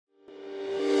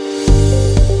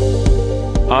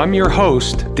I'm your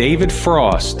host, David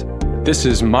Frost. This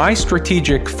is my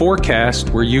strategic forecast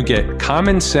where you get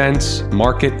common sense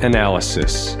market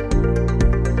analysis.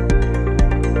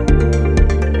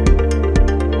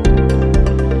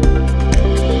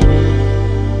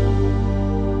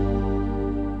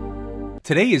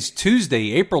 Today is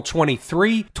Tuesday, April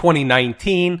 23,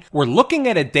 2019. We're looking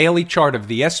at a daily chart of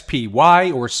the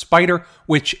SPY or SPDR,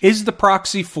 which is the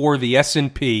proxy for the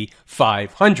S&P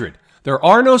 500. There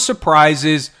are no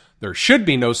surprises. There should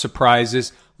be no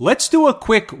surprises. Let's do a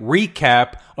quick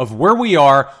recap of where we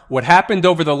are, what happened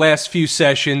over the last few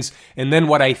sessions, and then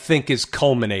what I think is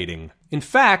culminating. In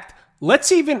fact,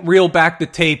 let's even reel back the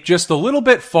tape just a little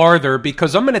bit farther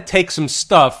because I'm going to take some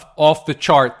stuff off the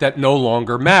chart that no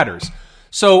longer matters.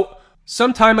 So,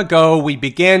 some time ago, we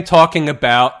began talking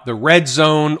about the red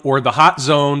zone or the hot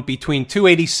zone between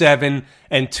 287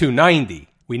 and 290.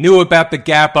 We knew about the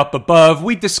gap up above,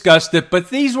 we discussed it, but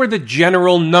these were the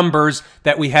general numbers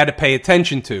that we had to pay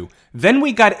attention to. Then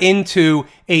we got into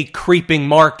a creeping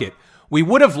market. We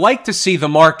would have liked to see the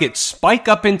market spike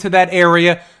up into that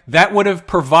area. That would have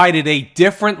provided a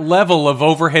different level of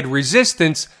overhead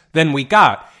resistance than we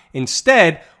got.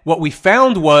 Instead, what we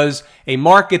found was a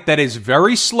market that is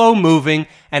very slow moving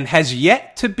and has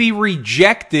yet to be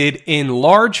rejected in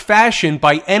large fashion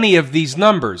by any of these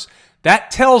numbers.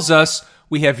 That tells us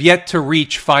we have yet to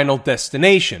reach final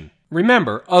destination.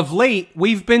 Remember, of late,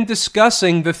 we've been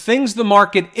discussing the things the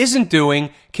market isn't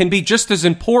doing can be just as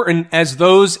important as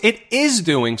those it is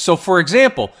doing. So, for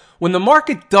example, when the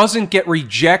market doesn't get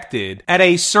rejected at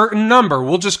a certain number,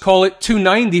 we'll just call it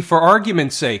 290 for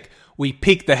argument's sake. We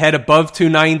peaked the head above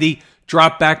 290,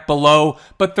 dropped back below,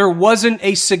 but there wasn't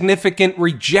a significant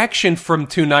rejection from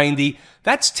 290.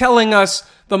 That's telling us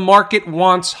the market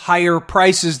wants higher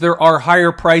prices. There are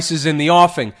higher prices in the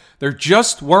offing. There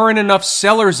just weren't enough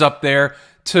sellers up there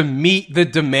to meet the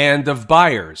demand of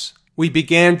buyers. We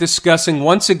began discussing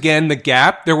once again the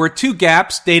gap. There were two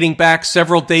gaps dating back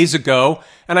several days ago,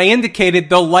 and I indicated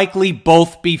they'll likely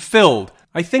both be filled.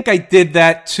 I think I did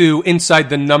that to Inside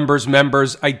the Numbers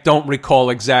members. I don't recall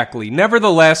exactly.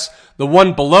 Nevertheless, the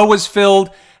one below was filled,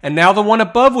 and now the one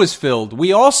above was filled.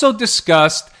 We also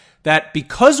discussed that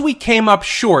because we came up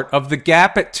short of the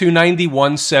gap at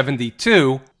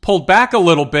 291.72, pulled back a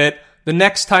little bit, the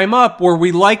next time up, were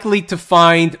we likely to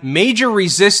find major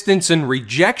resistance and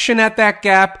rejection at that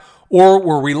gap, or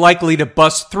were we likely to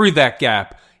bust through that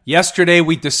gap? Yesterday,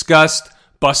 we discussed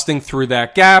busting through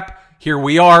that gap. Here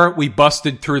we are, we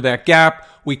busted through that gap,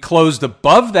 we closed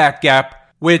above that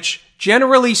gap, which,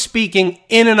 generally speaking,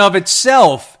 in and of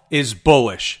itself is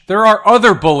bullish. There are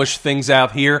other bullish things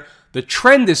out here. The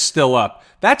trend is still up.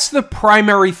 That's the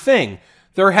primary thing.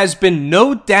 There has been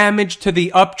no damage to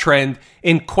the uptrend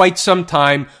in quite some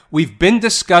time. We've been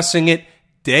discussing it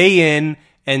day in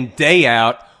and day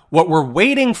out. What we're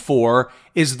waiting for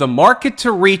is the market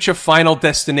to reach a final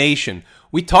destination.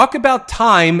 We talk about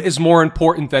time is more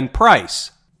important than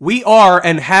price. We are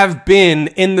and have been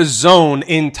in the zone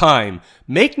in time.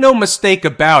 Make no mistake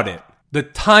about it. The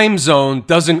time zone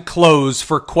doesn't close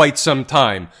for quite some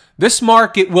time. This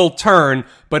market will turn,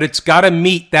 but it's got to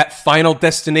meet that final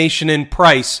destination in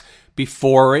price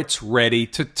before it's ready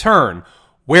to turn.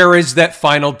 Where is that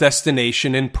final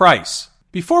destination in price?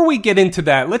 Before we get into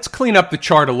that, let's clean up the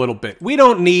chart a little bit. We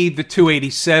don't need the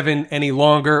 287 any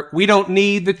longer. We don't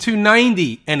need the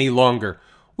 290 any longer.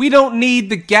 We don't need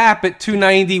the gap at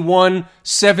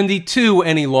 291.72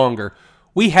 any longer.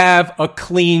 We have a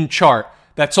clean chart.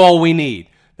 That's all we need.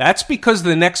 That's because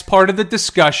the next part of the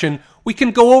discussion, we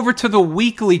can go over to the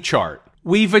weekly chart.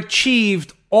 We've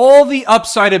achieved all the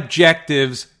upside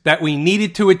objectives that we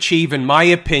needed to achieve, in my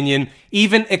opinion,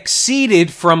 even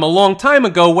exceeded from a long time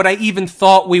ago what I even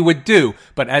thought we would do.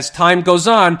 But as time goes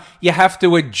on, you have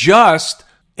to adjust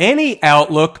any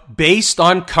outlook based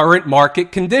on current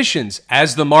market conditions.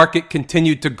 As the market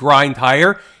continued to grind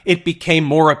higher, it became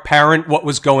more apparent what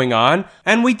was going on,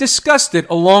 and we discussed it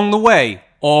along the way,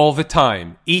 all the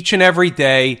time, each and every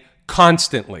day,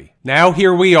 constantly. Now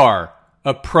here we are,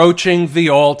 approaching the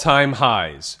all-time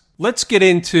highs. Let's get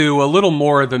into a little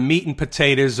more of the meat and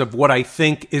potatoes of what I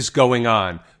think is going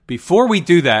on. Before we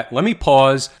do that, let me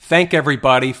pause, thank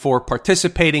everybody for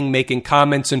participating, making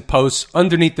comments and posts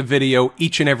underneath the video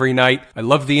each and every night. I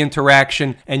love the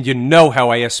interaction, and you know how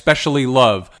I especially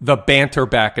love the banter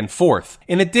back and forth.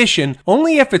 In addition,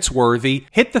 only if it's worthy,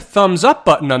 hit the thumbs up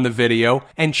button on the video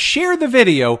and share the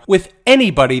video with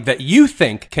anybody that you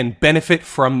think can benefit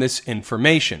from this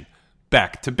information.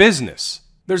 Back to business.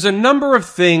 There's a number of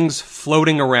things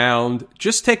floating around.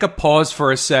 Just take a pause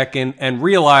for a second and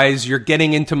realize you're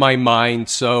getting into my mind,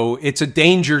 so it's a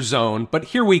danger zone, but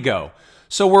here we go.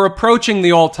 So we're approaching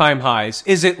the all-time highs.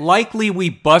 Is it likely we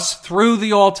bust through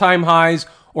the all-time highs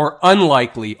or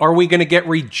unlikely? Are we going to get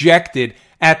rejected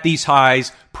at these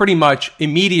highs pretty much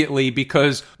immediately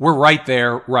because we're right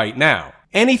there right now?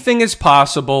 Anything is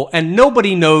possible, and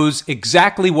nobody knows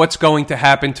exactly what's going to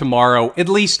happen tomorrow. At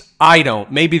least I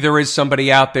don't. Maybe there is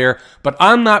somebody out there, but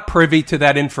I'm not privy to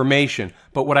that information.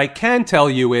 But what I can tell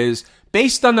you is,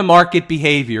 based on the market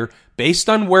behavior, based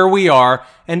on where we are,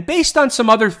 and based on some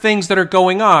other things that are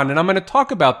going on, and I'm going to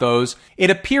talk about those, it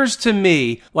appears to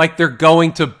me like they're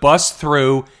going to bust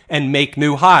through and make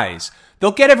new highs.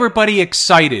 They'll get everybody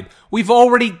excited. We've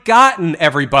already gotten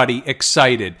everybody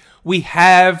excited. We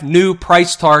have new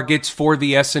price targets for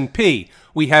the S&P.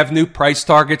 We have new price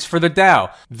targets for the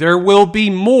Dow. There will be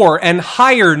more and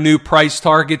higher new price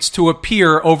targets to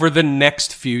appear over the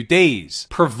next few days,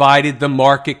 provided the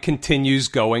market continues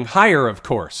going higher, of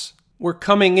course. We're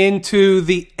coming into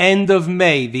the end of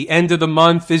May. The end of the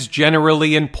month is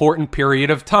generally an important period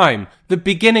of time. The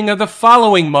beginning of the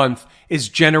following month is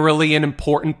generally an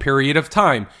important period of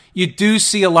time. You do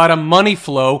see a lot of money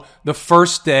flow the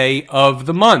first day of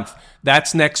the month.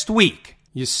 That's next week.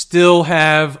 You still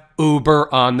have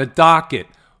Uber on the docket.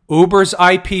 Uber's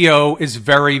IPO is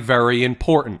very, very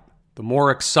important. The more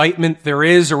excitement there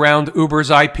is around Uber's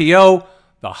IPO,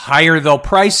 the higher they'll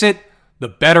price it, the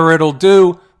better it'll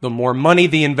do, the more money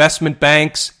the investment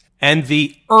banks and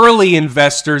the early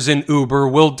investors in Uber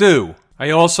will do. I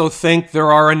also think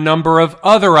there are a number of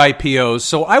other IPOs,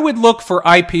 so I would look for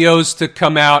IPOs to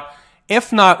come out,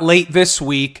 if not late this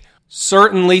week,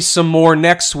 certainly some more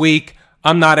next week.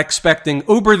 I'm not expecting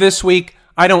Uber this week.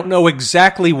 I don't know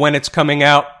exactly when it's coming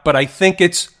out, but I think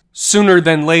it's sooner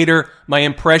than later. My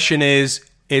impression is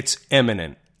it's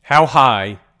imminent. How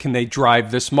high can they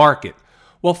drive this market?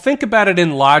 Well, think about it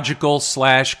in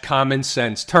logical/common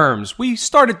sense terms. We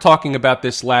started talking about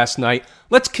this last night.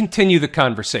 Let's continue the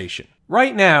conversation.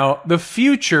 Right now, the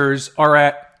futures are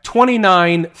at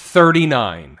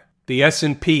 29.39. The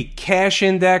S&P cash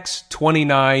index,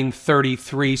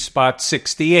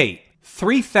 29.33.68.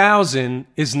 3,000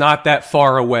 is not that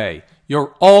far away.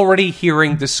 You're already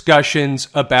hearing discussions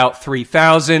about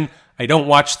 3,000. I don't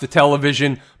watch the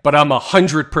television, but I'm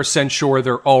 100% sure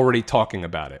they're already talking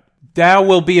about it. Dow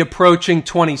will be approaching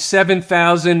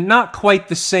 27,000, not quite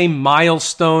the same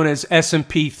milestone as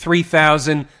S&P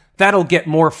 3,000. That'll get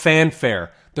more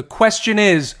fanfare. The question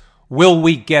is, will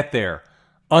we get there?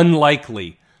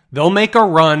 Unlikely. They'll make a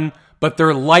run, but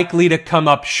they're likely to come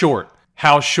up short.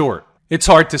 How short? It's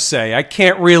hard to say. I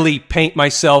can't really paint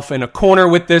myself in a corner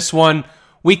with this one.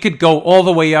 We could go all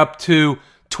the way up to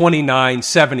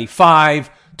 29.75,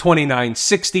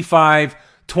 29.65,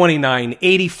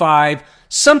 29.85,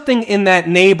 something in that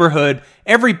neighborhood.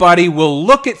 Everybody will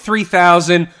look at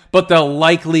 3,000, but they'll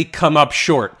likely come up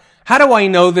short. How do I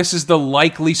know this is the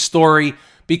likely story?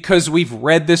 Because we've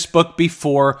read this book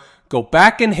before. Go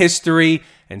back in history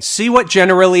and see what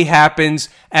generally happens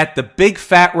at the big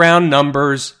fat round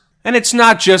numbers. And it's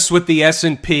not just with the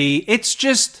S&P. It's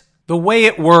just the way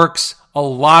it works a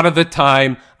lot of the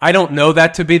time. I don't know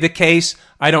that to be the case.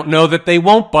 I don't know that they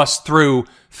won't bust through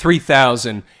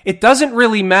 3,000. It doesn't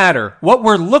really matter. What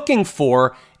we're looking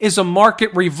for is a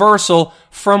market reversal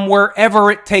from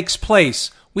wherever it takes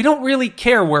place. We don't really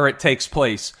care where it takes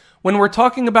place. When we're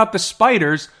talking about the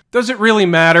spiders, does it really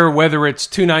matter whether it's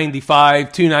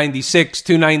 295, 296,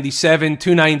 297,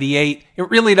 298? It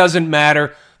really doesn't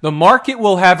matter. The market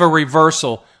will have a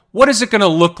reversal. What is it going to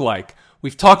look like?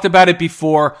 We've talked about it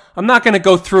before. I'm not going to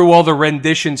go through all the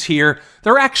renditions here.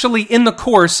 They're actually in the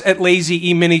course at Lazy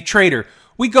E-mini Trader.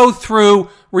 We go through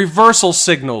reversal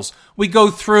signals. We go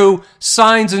through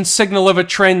signs and signal of a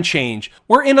trend change.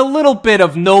 We're in a little bit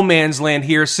of no man's land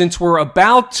here since we're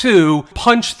about to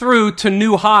punch through to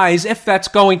new highs if that's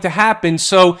going to happen.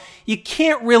 So you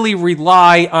can't really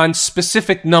rely on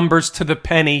specific numbers to the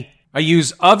penny. I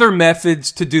use other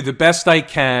methods to do the best I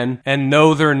can, and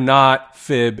no, they're not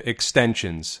fib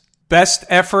extensions. Best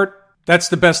effort, that's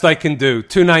the best I can do,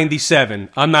 297.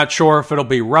 I'm not sure if it'll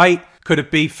be right. Could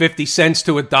it be 50 cents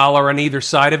to $1 on either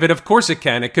side of it? Of course it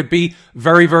can. It could be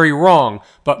very, very wrong.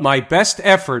 But my best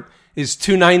effort is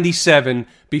 297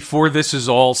 before this is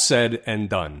all said and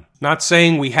done. Not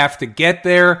saying we have to get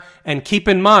there. And keep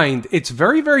in mind, it's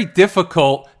very, very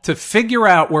difficult to figure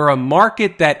out where a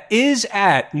market that is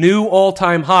at new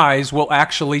all-time highs will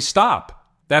actually stop.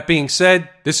 That being said,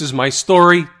 this is my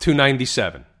story,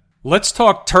 297. Let's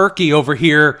talk turkey over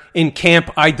here in Camp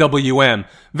IWM.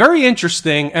 Very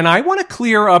interesting, and I want to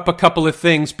clear up a couple of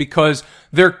things because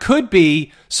there could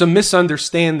be some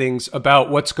misunderstandings about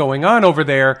what's going on over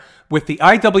there with the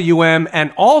IWM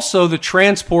and also the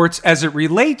transports as it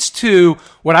relates to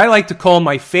what I like to call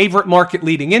my favorite market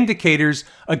leading indicators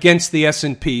against the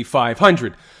S&P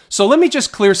 500. So let me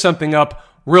just clear something up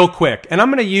real quick, and I'm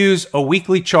going to use a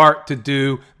weekly chart to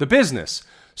do the business.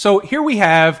 So here we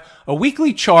have a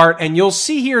weekly chart, and you'll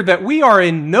see here that we are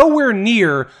in nowhere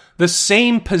near the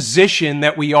same position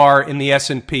that we are in the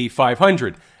S&P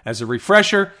 500. As a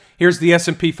refresher, here's the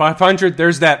S&P 500.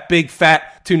 There's that big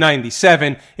fat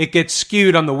 297. It gets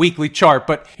skewed on the weekly chart,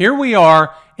 but here we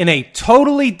are in a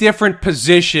totally different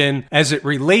position as it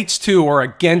relates to or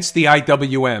against the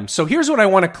IWM. So here's what I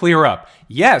want to clear up.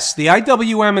 Yes, the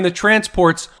IWM and the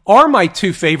transports are my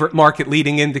two favorite market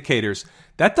leading indicators.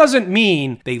 That doesn't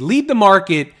mean they lead the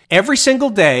market every single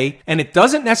day, and it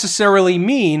doesn't necessarily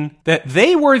mean that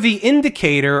they were the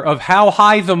indicator of how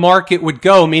high the market would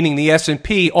go, meaning the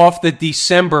S&P, off the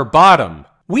December bottom.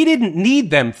 We didn't need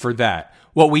them for that.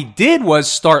 What we did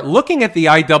was start looking at the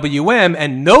IWM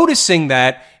and noticing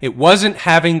that it wasn't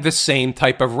having the same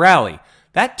type of rally.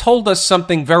 That told us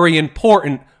something very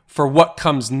important for what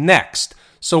comes next.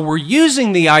 So we're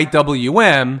using the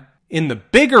IWM in the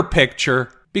bigger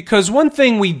picture because one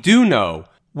thing we do know,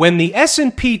 when the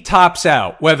S&P tops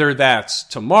out, whether that's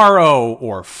tomorrow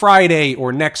or Friday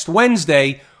or next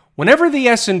Wednesday, whenever the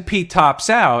S&P tops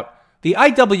out, the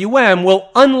IWM will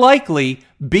unlikely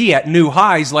be at new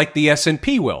highs like the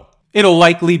S&P will. It'll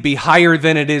likely be higher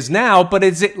than it is now, but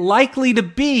is it likely to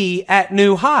be at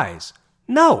new highs?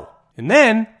 No. And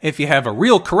then, if you have a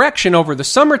real correction over the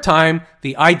summertime,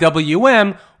 the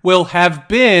IWM will have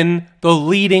been the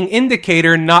leading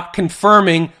indicator, not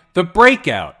confirming the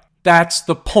breakout. That's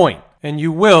the point. And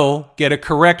you will get a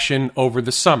correction over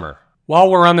the summer. While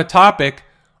we're on the topic,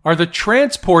 are the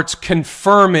transports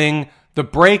confirming the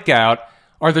breakout?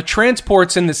 Are the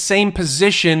transports in the same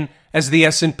position as the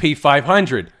S&P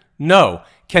 500? No.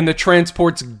 Can the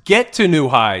transports get to new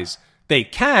highs? They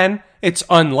can. It's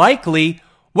unlikely.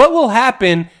 What will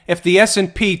happen if the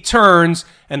S&P turns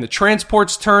and the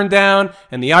transports turn down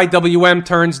and the IWM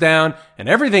turns down and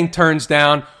everything turns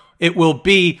down? It will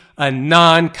be a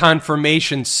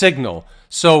non-confirmation signal.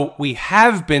 So we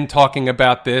have been talking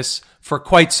about this for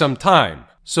quite some time.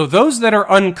 So those that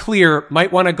are unclear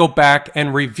might want to go back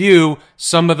and review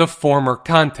some of the former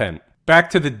content. Back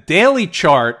to the daily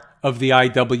chart of the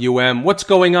IWM. What's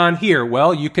going on here?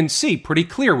 Well, you can see pretty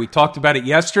clear. We talked about it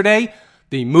yesterday.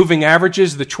 The moving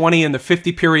averages, the 20 and the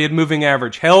 50 period moving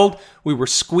average held. We were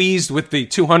squeezed with the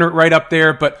 200 right up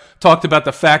there, but talked about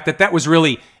the fact that that was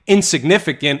really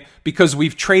insignificant because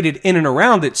we've traded in and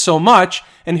around it so much,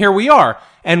 and here we are.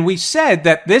 And we said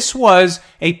that this was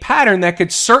a pattern that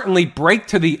could certainly break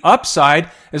to the upside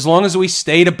as long as we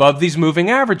stayed above these moving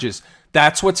averages.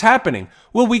 That's what's happening.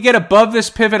 Will we get above this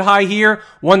pivot high here,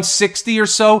 160 or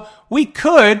so? We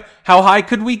could. How high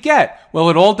could we get? Well,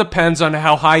 it all depends on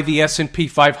how high the S&P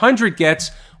 500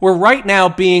 gets. We're right now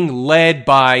being led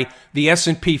by the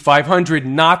S&P 500,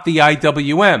 not the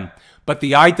IWM. But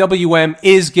the IWM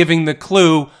is giving the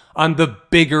clue on the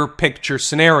bigger picture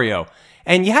scenario.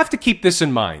 And you have to keep this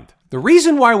in mind. The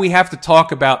reason why we have to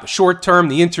talk about the short term,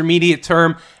 the intermediate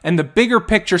term, and the bigger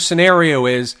picture scenario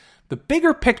is the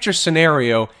bigger picture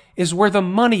scenario is where the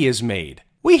money is made.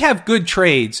 We have good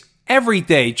trades every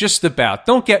day, just about.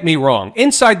 Don't get me wrong.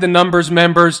 Inside the Numbers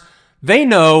members, they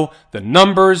know the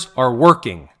numbers are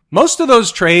working. Most of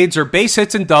those trades are base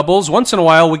hits and doubles. Once in a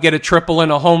while, we get a triple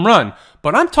and a home run.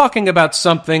 But I'm talking about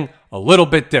something a little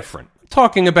bit different. I'm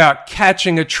talking about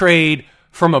catching a trade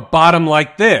from a bottom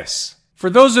like this. For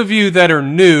those of you that are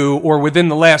new or within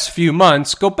the last few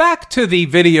months, go back to the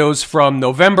videos from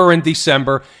November and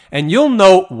December, and you'll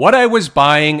note what I was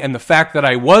buying and the fact that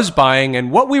I was buying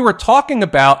and what we were talking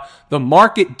about the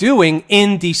market doing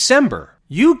in December.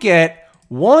 You get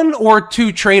 1 or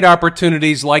 2 trade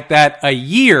opportunities like that a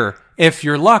year if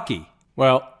you're lucky.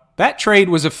 Well, that trade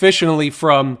was officially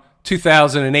from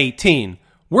 2018.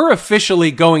 We're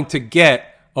officially going to get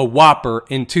a whopper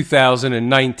in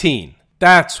 2019.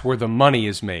 That's where the money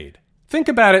is made. Think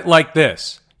about it like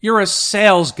this. You're a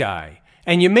sales guy,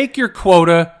 and you make your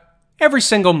quota every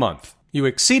single month. You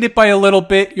exceed it by a little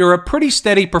bit, you're a pretty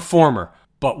steady performer.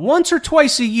 But once or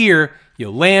twice a year,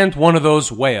 you land one of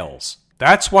those whales.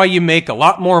 That's why you make a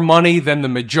lot more money than the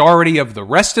majority of the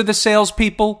rest of the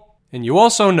salespeople. And you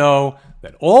also know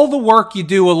that all the work you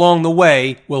do along the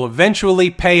way will eventually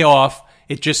pay off.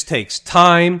 It just takes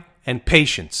time and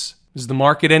patience. Is the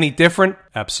market any different?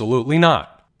 Absolutely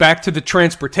not. Back to the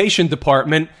transportation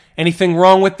department. Anything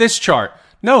wrong with this chart?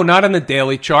 No, not on the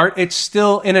daily chart. It's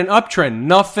still in an uptrend.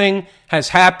 Nothing has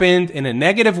happened in a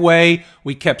negative way.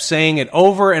 We kept saying it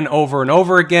over and over and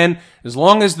over again. As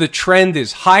long as the trend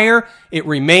is higher, it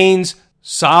remains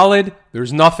solid.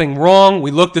 There's nothing wrong. We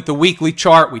looked at the weekly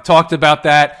chart. We talked about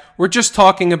that. We're just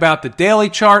talking about the daily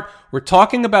chart. We're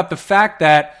talking about the fact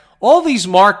that all these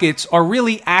markets are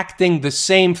really acting the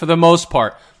same for the most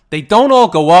part. They don't all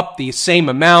go up the same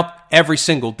amount every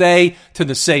single day to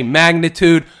the same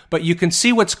magnitude, but you can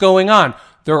see what's going on.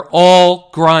 They're all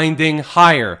grinding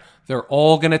higher. They're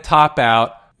all going to top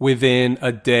out within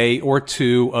a day or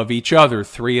two of each other,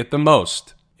 3 at the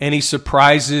most. Any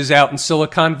surprises out in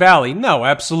Silicon Valley? No,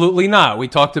 absolutely not. We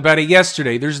talked about it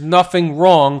yesterday. There's nothing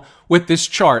wrong with this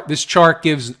chart. This chart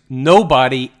gives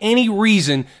nobody any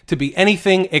reason to be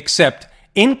anything except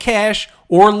in cash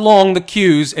or long the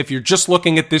Qs if you're just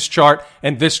looking at this chart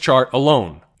and this chart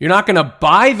alone. You're not going to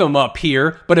buy them up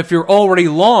here, but if you're already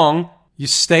long, you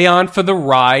stay on for the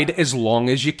ride as long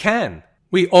as you can.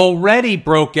 We already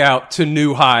broke out to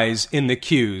new highs in the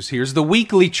Qs. Here's the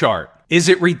weekly chart. Is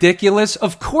it ridiculous?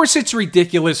 Of course it's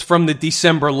ridiculous from the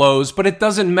December lows, but it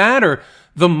doesn't matter.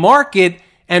 The market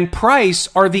and price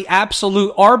are the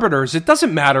absolute arbiters. It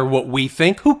doesn't matter what we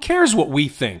think. Who cares what we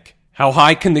think? How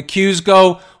high can the Qs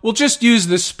go? We'll just use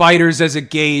the spiders as a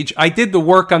gauge. I did the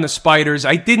work on the spiders.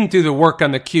 I didn't do the work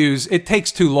on the Qs. It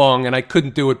takes too long, and I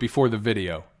couldn't do it before the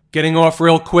video. Getting off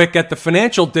real quick at the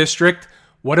financial district,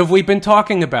 what have we been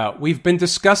talking about? We've been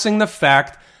discussing the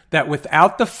fact that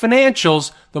without the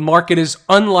financials, the market is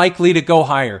unlikely to go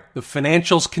higher. The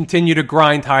financials continue to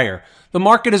grind higher. The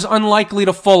market is unlikely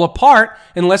to fall apart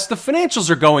unless the financials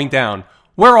are going down.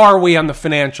 Where are we on the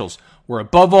financials? We're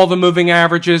above all the moving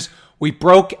averages. We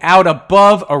broke out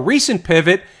above a recent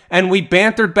pivot and we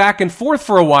bantered back and forth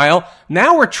for a while.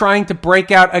 Now we're trying to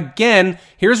break out again.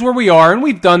 Here's where we are, and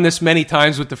we've done this many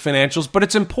times with the financials, but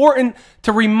it's important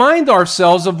to remind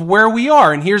ourselves of where we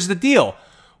are. And here's the deal.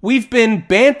 We've been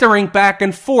bantering back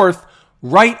and forth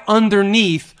right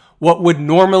underneath what would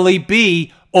normally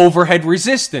be overhead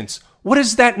resistance. What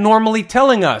is that normally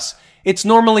telling us? It's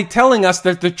normally telling us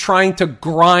that they're trying to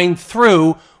grind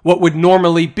through what would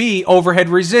normally be overhead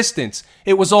resistance.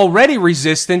 It was already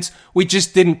resistance. We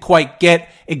just didn't quite get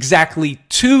exactly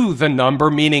to the number,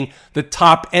 meaning the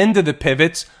top end of the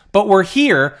pivots, but we're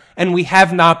here and we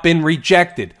have not been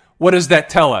rejected. What does that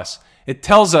tell us? It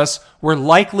tells us we're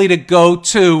likely to go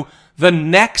to the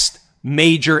next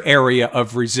major area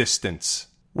of resistance.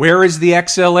 Where is the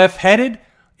XLF headed?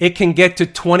 It can get to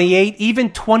 28,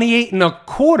 even 28 and a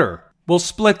quarter. We'll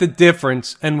split the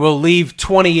difference and we'll leave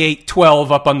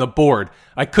 28.12 up on the board.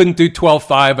 I couldn't do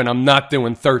 12.5 and I'm not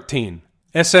doing 13.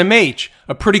 SMH,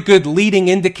 a pretty good leading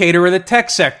indicator of the tech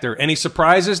sector. Any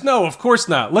surprises? No, of course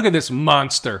not. Look at this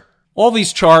monster. All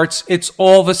these charts, it's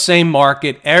all the same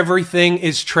market. Everything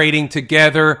is trading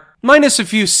together, minus a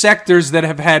few sectors that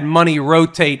have had money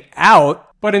rotate out.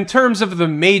 But in terms of the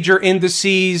major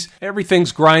indices,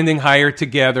 everything's grinding higher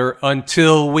together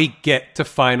until we get to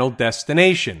final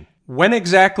destination. When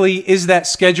exactly is that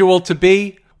scheduled to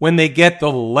be? When they get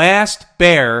the last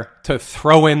bear to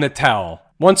throw in the towel.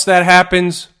 Once that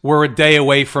happens, we're a day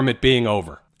away from it being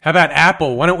over. How about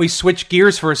Apple? Why don't we switch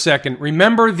gears for a second?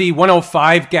 Remember the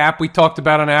 105 gap we talked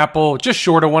about on Apple? Just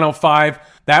short of 105.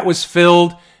 That was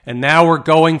filled, and now we're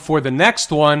going for the next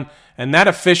one, and that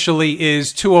officially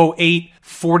is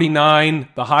 208.49.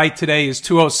 The high today is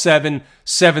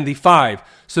 207.75.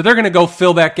 So they're going to go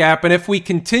fill that gap, and if we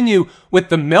continue with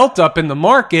the melt up in the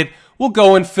market, we'll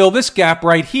go and fill this gap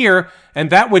right here, and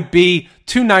that would be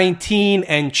 219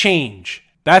 and change.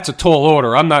 That's a tall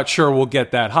order. I'm not sure we'll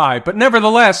get that high. But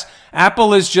nevertheless,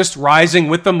 Apple is just rising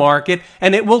with the market,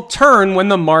 and it will turn when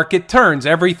the market turns.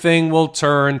 Everything will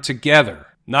turn together.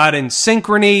 Not in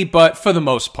synchrony, but for the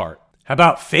most part. How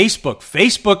about Facebook?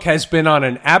 Facebook has been on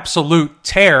an absolute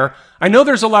tear. I know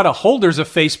there's a lot of holders of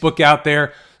Facebook out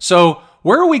there. So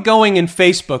where are we going in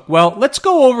Facebook? Well, let's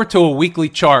go over to a weekly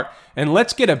chart, and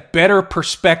let's get a better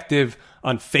perspective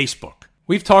on Facebook.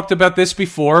 We've talked about this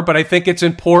before, but I think it's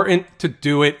important to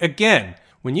do it again.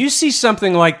 When you see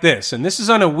something like this, and this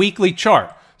is on a weekly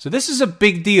chart, so this is a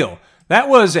big deal. That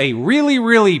was a really,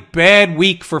 really bad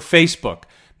week for Facebook.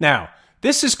 Now,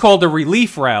 this is called a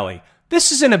relief rally.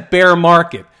 This isn't a bear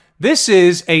market. This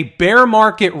is a bear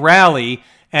market rally,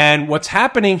 and what's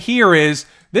happening here is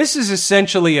this is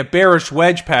essentially a bearish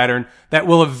wedge pattern that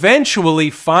will eventually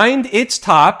find its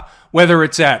top, whether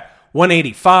it's at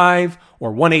 185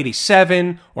 or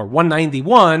 187 or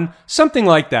 191, something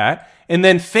like that. And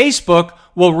then Facebook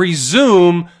will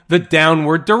resume the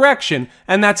downward direction.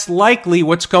 And that's likely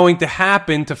what's going to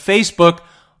happen to Facebook.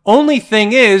 Only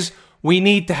thing is, we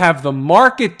need to have the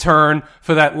market turn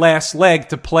for that last leg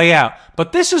to play out.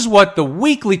 But this is what the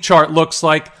weekly chart looks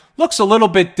like. Looks a little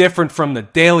bit different from the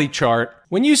daily chart.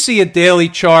 When you see a daily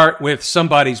chart with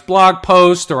somebody's blog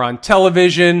post or on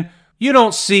television, you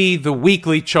don't see the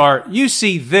weekly chart. You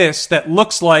see this that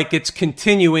looks like it's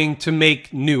continuing to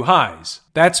make new highs.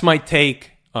 That's my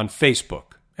take on Facebook.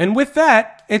 And with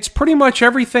that, it's pretty much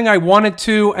everything I wanted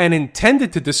to and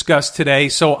intended to discuss today,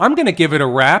 so I'm going to give it a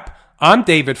wrap. I'm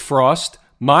David Frost,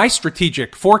 my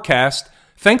strategic forecast.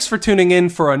 Thanks for tuning in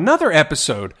for another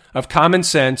episode of Common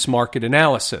Sense Market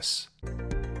Analysis.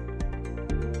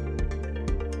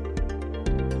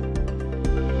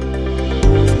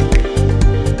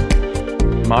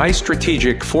 My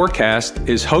Strategic Forecast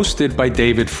is hosted by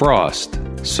David Frost.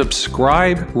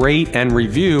 Subscribe, rate, and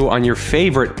review on your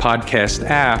favorite podcast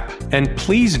app, and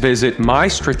please visit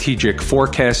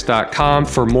mystrategicforecast.com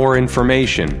for more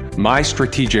information. My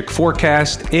Strategic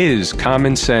Forecast is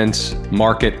common sense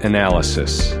market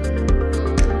analysis.